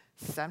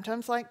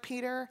 Sometimes, like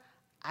Peter,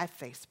 I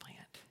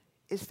faceplant.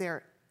 Is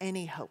there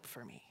any hope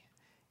for me?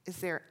 Is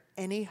there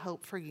any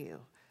hope for you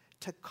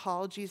to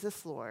call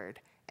Jesus Lord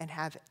and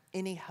have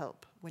any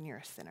hope when you're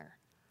a sinner?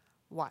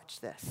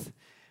 Watch this.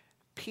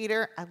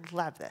 Peter, I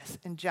love this.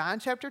 In John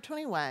chapter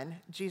 21,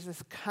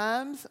 Jesus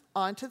comes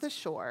onto the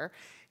shore.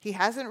 He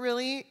hasn't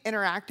really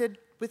interacted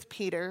with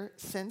Peter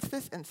since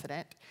this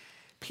incident.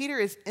 Peter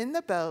is in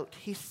the boat.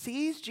 He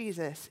sees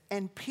Jesus,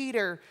 and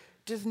Peter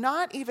does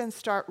not even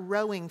start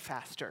rowing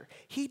faster.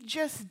 He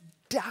just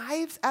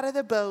dives out of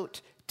the boat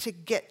to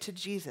get to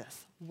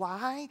Jesus.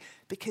 Why?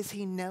 Because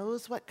he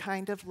knows what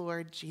kind of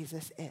Lord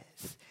Jesus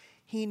is.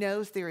 He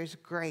knows there is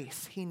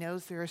grace. He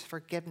knows there is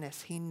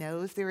forgiveness. He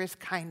knows there is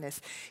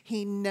kindness.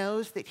 He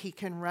knows that he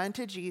can run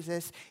to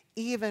Jesus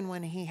even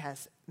when he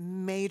has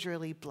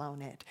majorly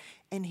blown it.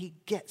 And he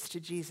gets to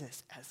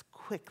Jesus as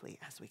quickly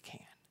as we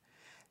can.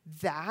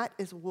 That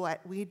is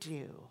what we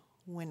do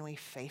when we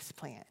face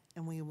plant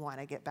and we want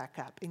to get back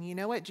up. And you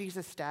know what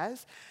Jesus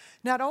does?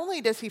 Not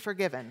only does he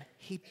forgive him,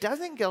 he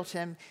doesn't guilt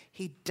him.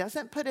 He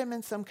doesn't put him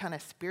in some kind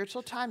of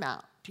spiritual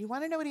timeout. Do you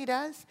want to know what he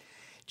does?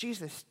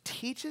 Jesus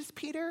teaches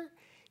Peter.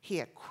 He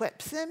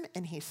equips him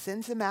and he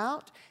sends him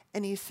out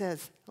and he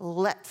says,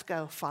 let's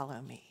go,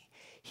 follow me.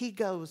 He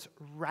goes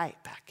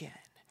right back in.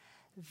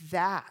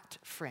 That,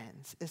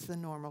 friends, is the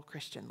normal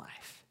Christian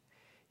life.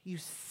 You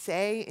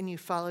say and you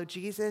follow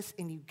Jesus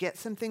and you get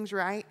some things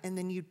right and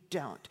then you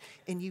don't.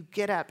 And you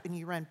get up and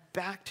you run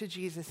back to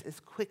Jesus as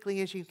quickly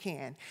as you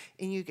can.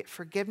 And you get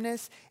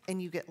forgiveness and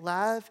you get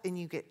love and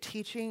you get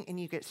teaching and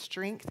you get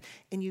strength.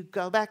 And you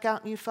go back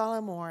out and you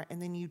follow more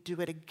and then you do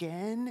it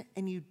again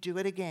and you do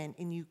it again.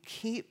 And you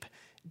keep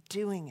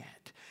doing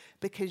it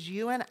because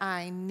you and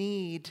I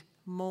need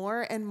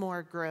more and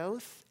more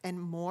growth and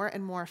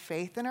more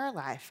faith in our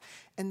life.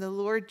 And the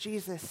Lord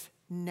Jesus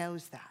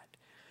knows that.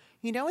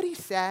 You know what he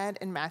said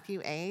in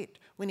Matthew 8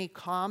 when he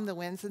calmed the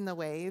winds and the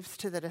waves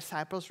to the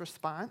disciples'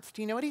 response?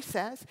 Do you know what he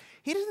says?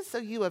 He doesn't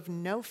say, you of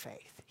no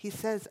faith. He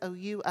says, oh,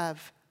 you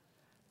of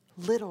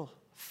little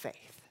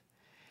faith.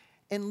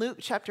 In Luke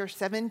chapter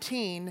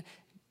 17,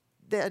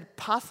 the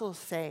apostles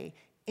say,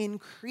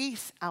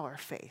 increase our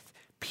faith.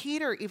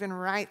 Peter even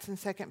writes in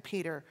 2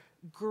 Peter,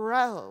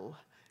 grow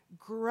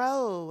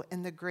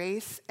in the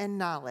grace and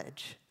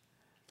knowledge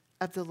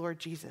of the Lord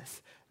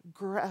Jesus.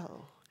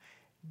 Grow.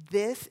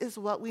 This is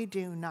what we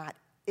do, not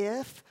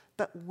if,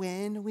 but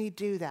when we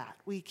do that.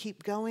 We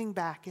keep going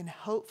back, and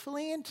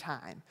hopefully in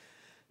time,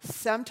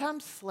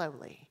 sometimes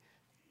slowly,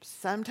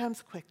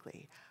 sometimes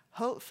quickly,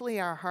 hopefully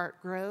our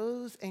heart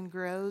grows and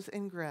grows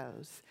and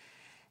grows.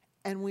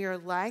 And we are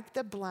like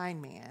the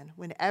blind man.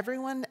 When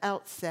everyone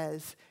else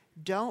says,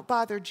 don't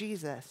bother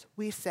Jesus,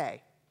 we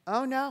say,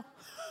 oh no,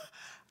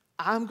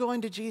 I'm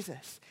going to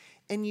Jesus.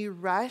 And you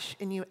rush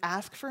and you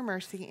ask for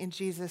mercy, and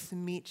Jesus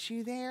meets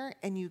you there,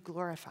 and you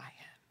glorify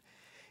him.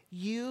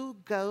 You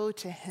go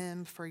to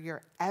him for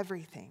your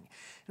everything.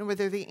 And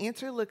whether the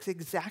answer looks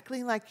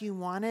exactly like you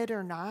want it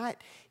or not,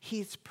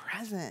 he's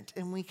present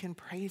and we can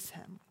praise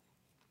him.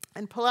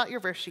 And pull out your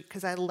verse sheet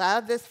because I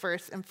love this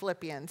verse in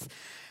Philippians.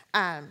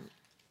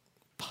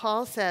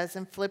 Paul says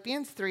in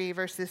Philippians 3,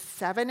 verses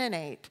 7 and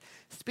 8,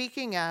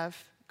 speaking of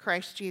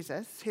Christ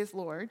Jesus, his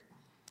Lord,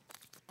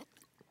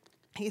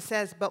 he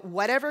says, but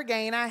whatever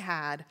gain I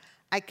had,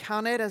 I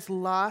counted as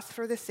loss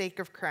for the sake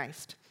of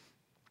Christ.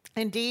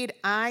 Indeed,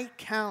 I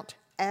count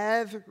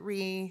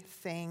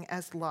everything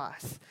as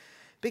loss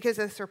because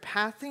of the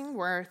surpassing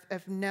worth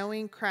of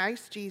knowing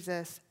Christ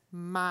Jesus,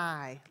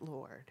 my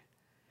Lord.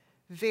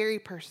 Very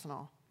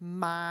personal,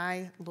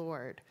 my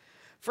Lord.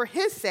 For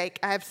his sake,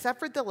 I have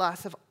suffered the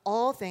loss of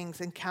all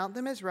things and count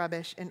them as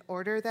rubbish in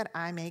order that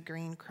I may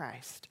gain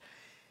Christ.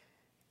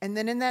 And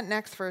then in that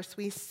next verse,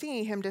 we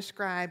see him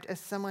described as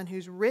someone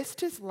who's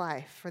risked his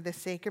life for the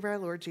sake of our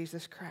Lord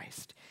Jesus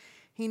Christ.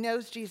 He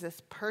knows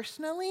Jesus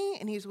personally,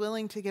 and he's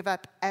willing to give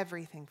up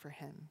everything for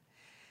him.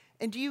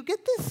 And do you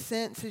get this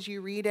sense as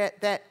you read it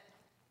that,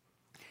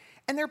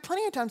 and there are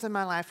plenty of times in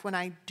my life when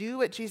I do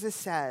what Jesus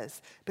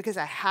says because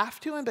I have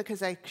to and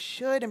because I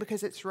should and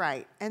because it's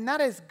right. And that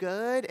is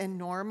good and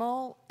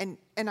normal, and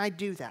I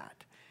do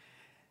that.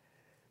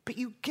 But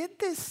you get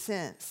this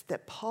sense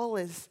that Paul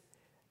is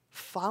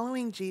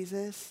following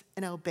Jesus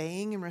and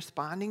obeying and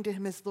responding to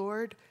him as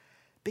Lord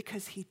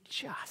because he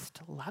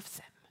just loves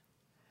him.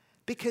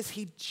 Because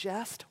he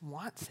just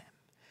wants him.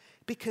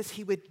 Because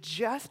he would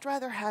just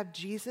rather have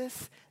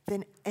Jesus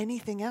than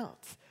anything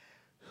else.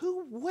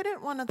 Who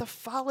wouldn't want to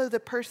follow the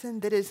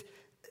person that is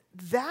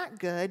that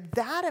good,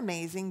 that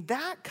amazing,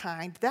 that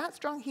kind, that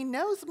strong? He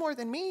knows more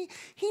than me.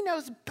 He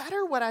knows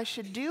better what I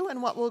should do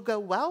and what will go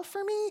well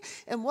for me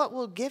and what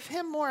will give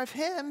him more of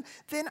him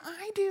than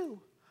I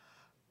do.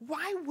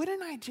 Why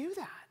wouldn't I do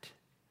that?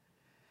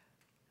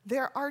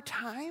 There are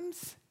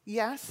times,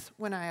 yes,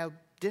 when I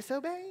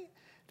disobey.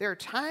 There are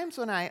times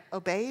when I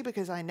obey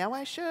because I know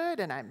I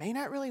should and I may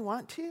not really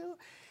want to.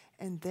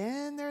 And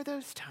then there are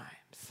those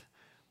times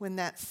when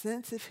that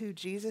sense of who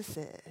Jesus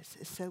is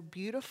so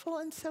beautiful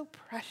and so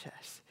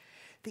precious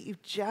that you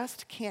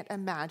just can't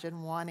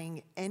imagine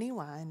wanting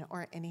anyone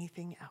or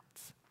anything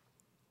else.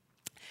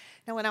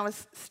 Now, when I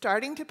was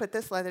starting to put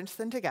this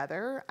lesson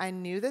together, I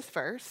knew this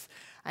verse.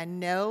 I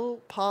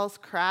know Paul's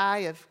cry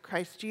of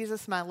Christ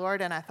Jesus, my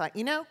Lord, and I thought,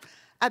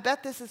 I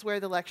bet this is where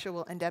the lecture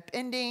will end up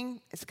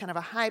ending. It's kind of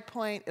a high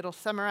point. It'll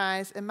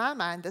summarize. In my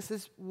mind, this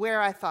is where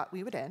I thought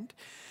we would end.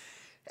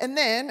 And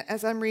then,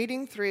 as I'm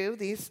reading through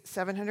these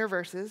 700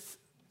 verses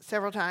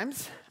several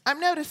times,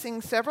 I'm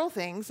noticing several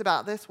things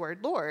about this word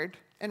Lord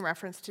in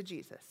reference to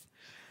Jesus.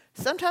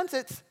 Sometimes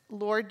it's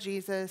Lord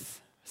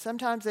Jesus.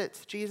 Sometimes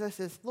it's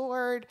Jesus is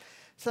Lord.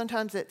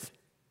 Sometimes it's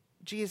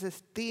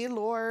Jesus the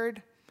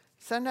Lord.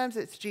 Sometimes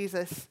it's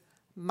Jesus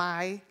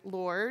my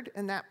Lord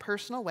in that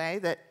personal way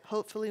that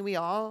hopefully we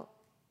all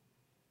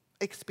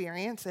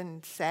experience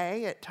and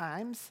say at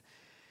times.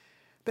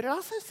 But it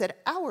also said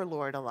our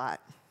Lord a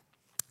lot.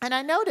 And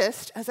I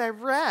noticed as I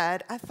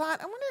read, I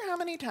thought, I wonder how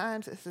many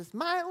times it says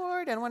my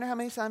Lord, and I wonder how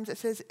many times it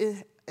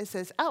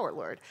says our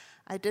Lord.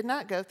 I did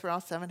not go through all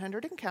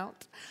 700 and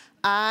count.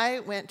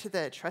 I went to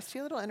the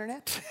trusty little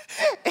internet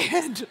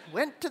and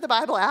went to the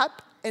Bible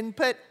app and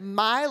put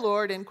my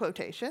Lord in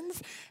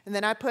quotations, and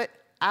then I put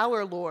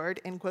our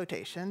Lord in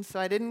quotations, so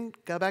I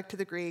didn't go back to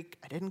the Greek.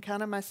 I didn't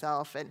count on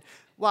myself. And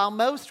while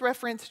most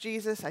reference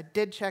Jesus, I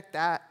did check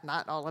that.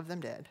 Not all of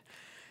them did.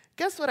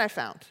 Guess what I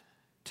found?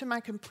 To my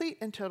complete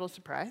and total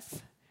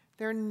surprise,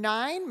 there are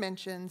 9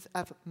 mentions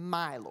of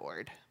my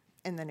Lord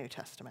in the New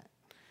Testament.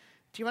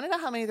 Do you want to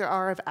know how many there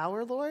are of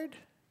our Lord?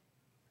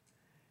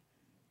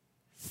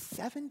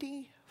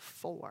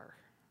 74.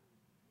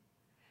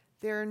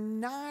 There are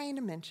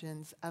 9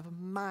 mentions of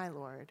my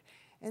Lord,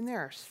 and there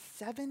are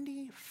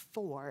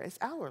 74 as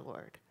our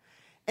Lord.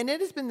 And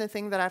it has been the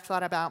thing that I've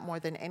thought about more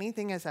than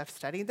anything as I've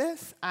studied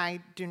this. I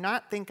do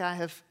not think I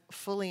have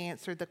fully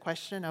answered the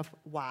question of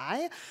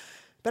why,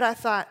 but I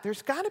thought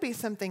there's got to be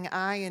something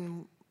I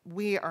and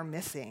we are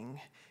missing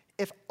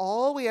if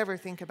all we ever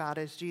think about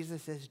is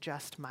Jesus is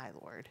just my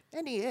Lord,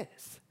 and he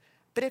is.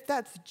 But if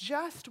that's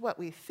just what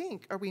we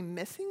think, are we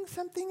missing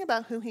something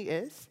about who he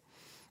is?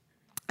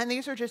 And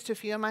these are just a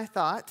few of my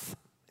thoughts.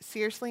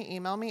 Seriously,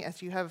 email me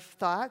as you have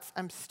thoughts.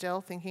 I'm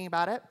still thinking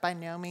about it. By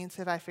no means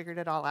have I figured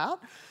it all out.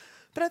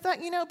 But I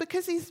thought,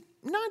 because he's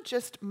not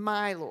just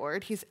my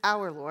Lord, he's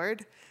our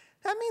Lord,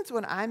 that means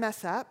when I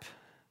mess up,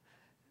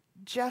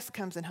 Jess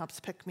comes and helps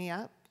pick me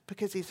up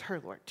because he's her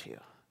Lord too.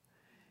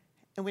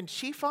 And when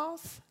she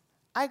falls,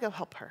 I go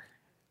help her.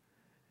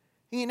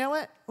 And you know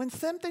what? When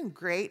something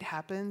great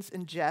happens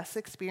and Jess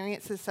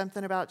experiences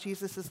something about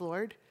Jesus as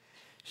Lord,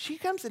 she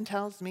comes and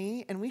tells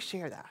me, and we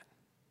share that.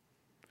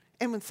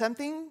 And when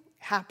something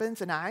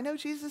happens and I know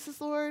Jesus is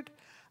Lord,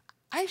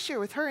 I share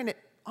with her, and it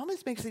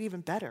almost makes it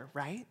even better,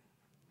 right?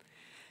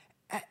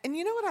 And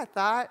you know what I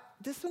thought?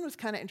 This one was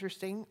kind of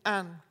interesting.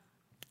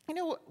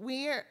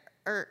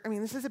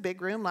 This is a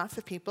big room, lots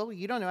of people.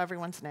 You don't know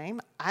everyone's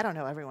name. I don't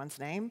know everyone's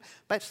name,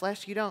 much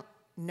less you don't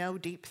know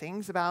deep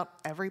things about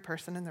every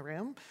person in the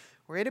room.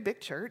 We're at a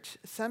big church.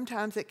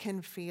 Sometimes it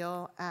can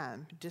feel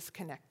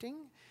disconnecting.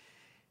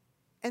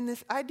 And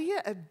this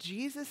idea of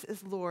Jesus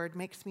as Lord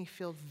makes me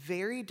feel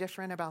very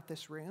different about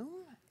this room.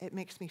 It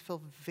makes me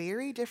feel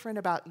very different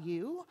about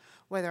you,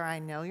 whether I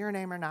know your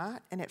name or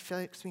not. And it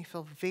makes me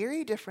feel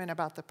very different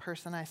about the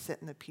person I sit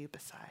in the pew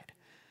beside.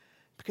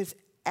 Because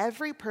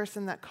every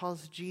person that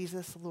calls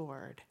Jesus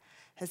Lord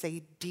has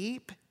a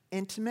deep,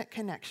 intimate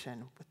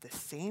connection with the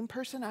same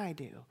person I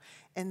do.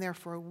 And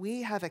therefore,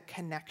 we have a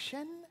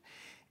connection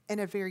in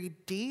a very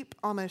deep,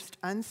 almost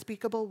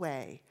unspeakable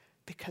way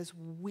because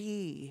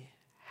we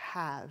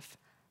have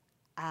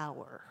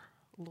our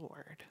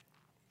Lord.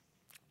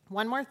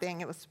 One more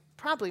thing, it was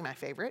probably my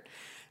favorite,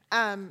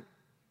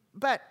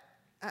 but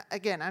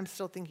again, I'm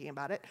still thinking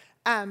about it.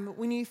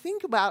 When you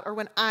think about, or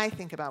when I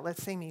think about,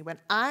 let's say me, when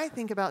I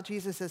think about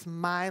Jesus as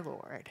my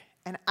Lord,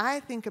 and I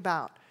think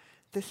about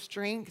the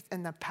strength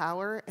and the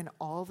power and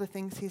all the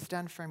things he's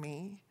done for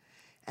me,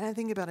 and I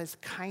think about his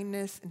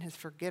kindness and his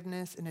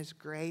forgiveness and his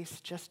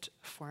grace just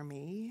for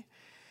me,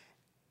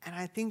 and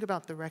I think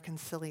about the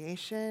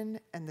reconciliation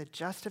and the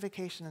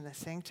justification and the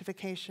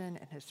sanctification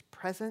and his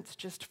presence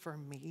just for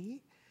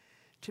me,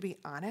 to be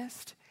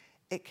honest,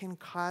 it can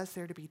cause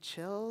there to be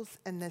chills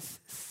and this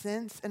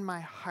sense in my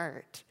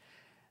heart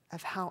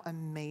of how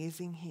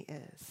amazing he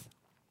is.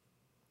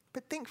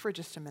 But think for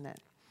just a minute.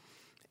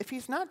 If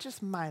he's not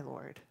just my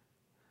Lord,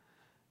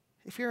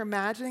 if you're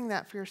imagining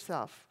that for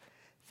yourself,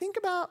 think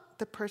about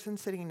the person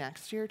sitting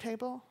next to your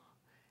table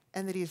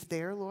and that he's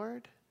their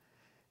Lord,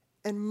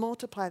 and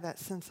multiply that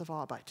sense of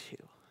awe by 2.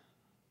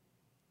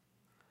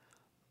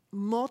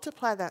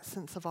 Multiply that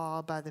sense of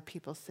awe by the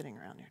people sitting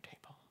around your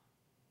table.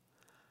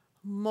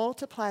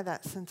 Multiply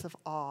that sense of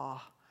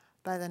awe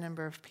by the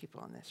number of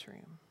people in this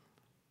room.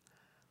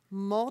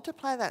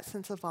 Multiply that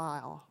sense of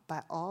awe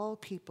by all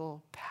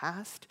people,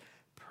 past,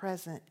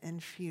 present,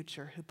 and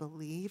future, who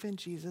believe in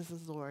Jesus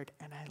as Lord.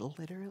 And I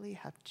literally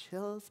have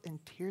chills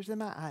and tears in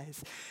my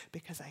eyes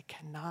because I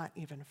cannot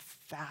even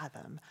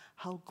fathom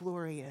how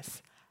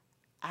glorious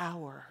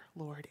our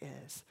Lord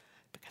is,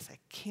 because I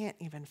can't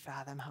even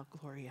fathom how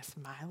glorious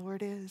my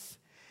Lord is.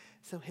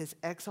 So his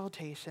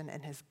exaltation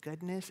and his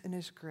goodness and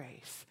his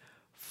grace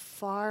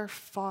far,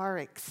 far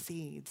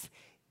exceeds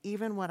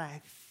even what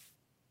I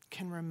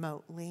can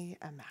remotely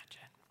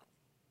imagine.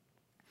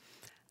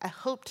 I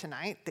hope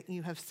tonight that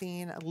you have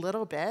seen a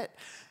little bit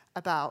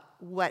about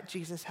what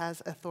Jesus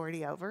has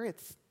authority over.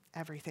 It's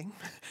everything.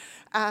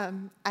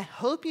 I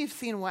hope you've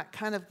seen what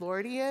kind of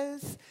Lord he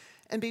is,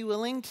 and be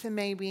willing to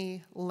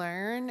maybe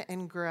learn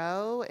and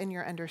grow in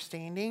your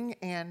understanding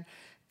and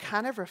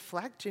kind of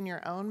reflect in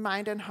your own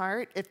mind and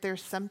heart if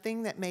there's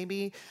something that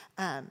maybe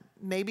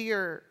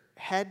your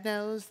head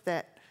knows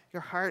that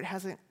your heart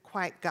hasn't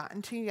quite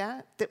gotten to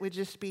yet that would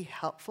just be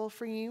helpful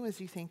for you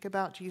as you think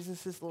about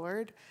Jesus as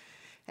Lord.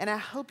 And I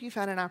hope you've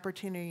had an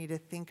opportunity to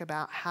think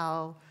about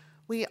how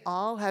we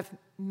all have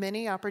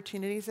many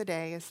opportunities a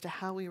day as to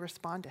how we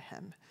respond to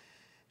him.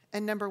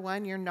 And number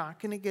one, you're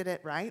not going to get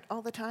it right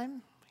all the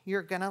time.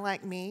 You're going to,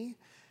 like me,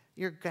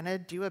 you're going to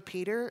do a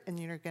Peter, and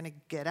you're going to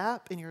get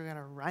up, and you're going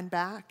to run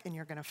back, and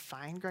you're going to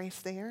find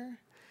grace there.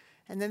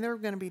 And then there are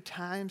going to be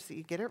times that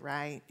you get it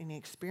right, and you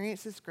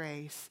experience his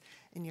grace,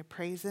 and you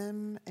praise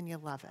him, and you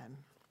love him.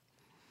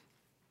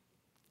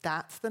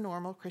 That's the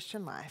normal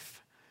Christian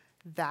life.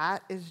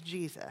 That is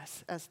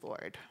Jesus as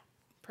Lord.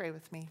 Pray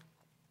with me.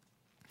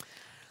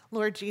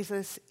 Lord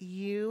Jesus,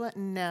 you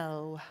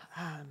know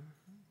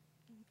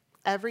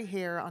every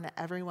hair on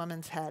every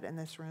woman's head in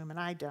this room, and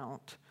I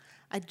don't.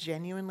 I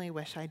genuinely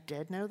wish I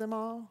did know them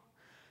all,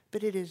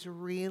 but it is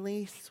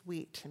really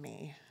sweet to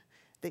me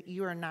that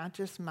you are not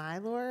just my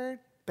Lord,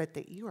 but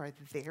that you are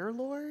their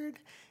Lord,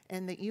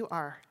 and that you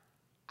are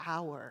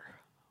our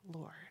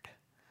Lord.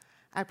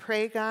 I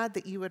pray, God,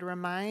 that you would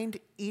remind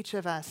each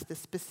of us the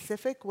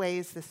specific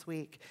ways this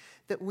week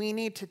that we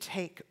need to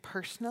take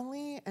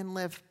personally and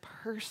live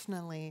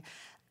personally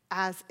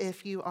as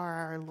if you are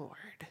our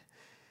Lord.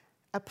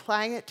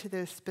 Apply it to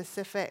those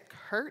specific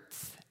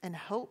hurts and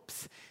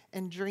hopes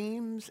and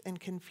dreams and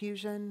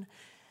confusion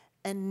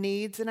and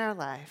needs in our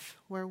life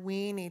where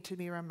we need to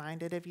be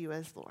reminded of you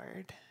as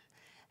Lord.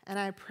 And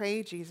I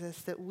pray,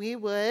 Jesus, that we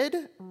would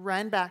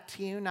run back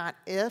to you, not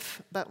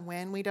if, but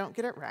when we don't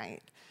get it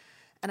right.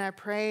 And I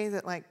pray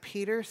that, like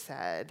Peter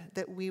said,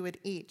 that we would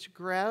each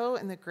grow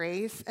in the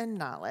grace and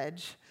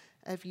knowledge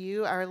of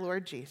you, our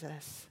Lord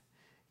Jesus.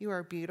 You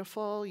are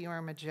beautiful. You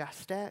are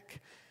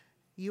majestic.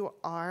 You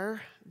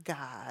are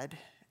God.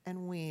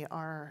 And we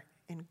are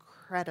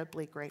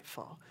incredibly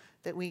grateful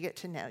that we get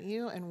to know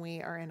you and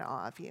we are in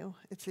awe of you.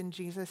 It's in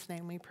Jesus'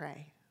 name we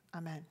pray.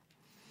 Amen.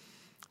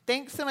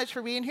 Thanks so much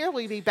for being here.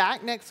 We'll be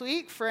back next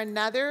week for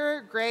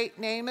another great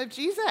name of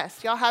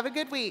Jesus. Y'all have a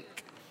good week.